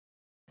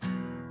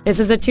This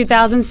is a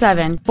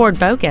 2007 Ford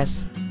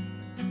Focus.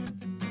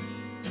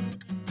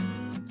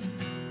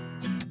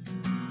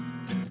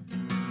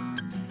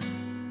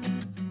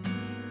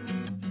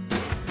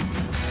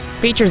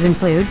 Features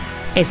include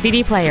a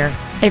CD player,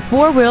 a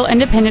four-wheel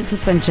independent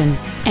suspension,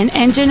 an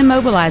engine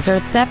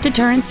immobilizer theft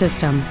deterrent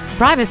system,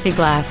 privacy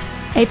glass,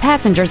 a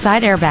passenger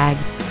side airbag,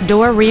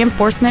 door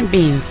reinforcement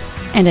beams,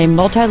 and a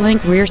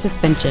multi-link rear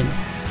suspension.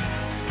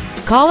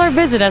 Call or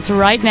visit us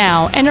right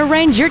now and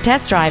arrange your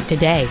test drive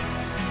today.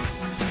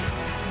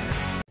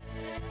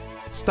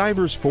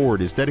 Stivers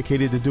Ford is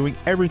dedicated to doing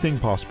everything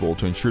possible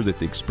to ensure that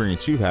the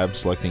experience you have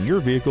selecting your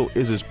vehicle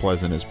is as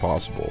pleasant as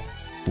possible.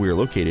 We are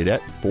located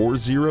at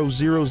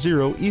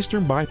 4000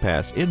 Eastern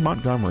Bypass in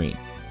Montgomery.